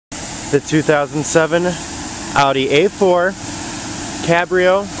The 2007 Audi A4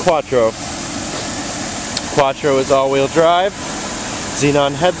 Cabrio Quattro. Quattro is all-wheel drive,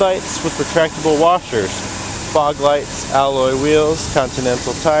 xenon headlights with retractable washers, fog lights, alloy wheels,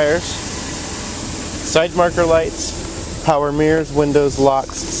 Continental tires, side marker lights, power mirrors, windows,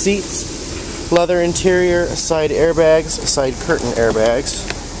 locks, seats, leather interior, side airbags, side curtain airbags.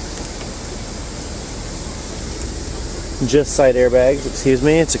 Just side airbags, excuse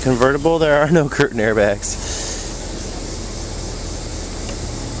me. It's a convertible. There are no curtain airbags.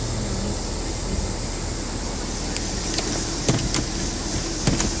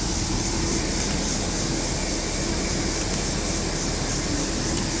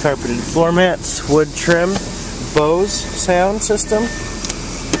 Carpeted floor mats, wood trim, Bose sound system,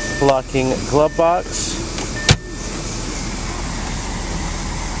 locking glove box,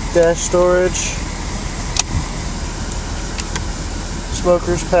 dash storage,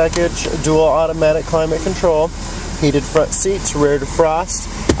 smoker's package, dual automatic climate control, heated front seats, rear defrost,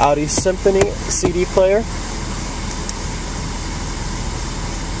 Audi Symphony CD player,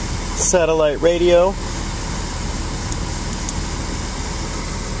 satellite radio,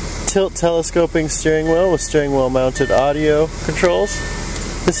 tilt telescoping steering wheel with steering wheel mounted audio controls.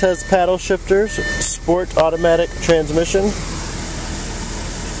 This has paddle shifters, sport automatic transmission,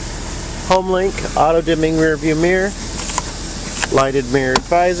 HomeLink, auto dimming rear view mirror, lighted mirrored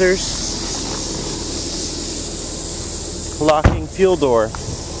visors, locking fuel door,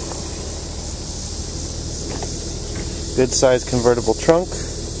 good size convertible trunk,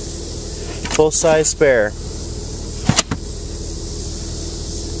 full size spare,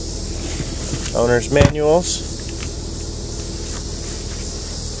 owner's manuals,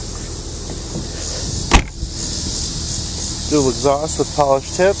 dual exhaust with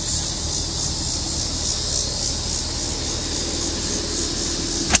polished tips,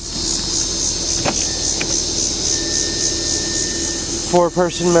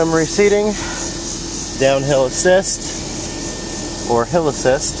 four-person memory seating, downhill assist or hill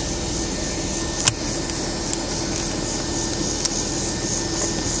assist,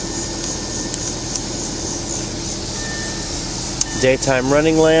 daytime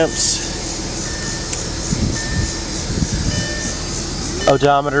running lamps,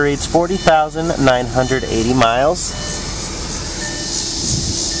 odometer reads 40,980 miles.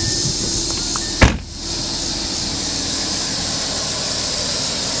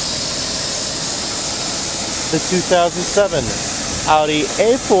 The 2007 Audi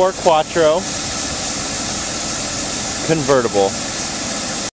A4 Quattro convertible.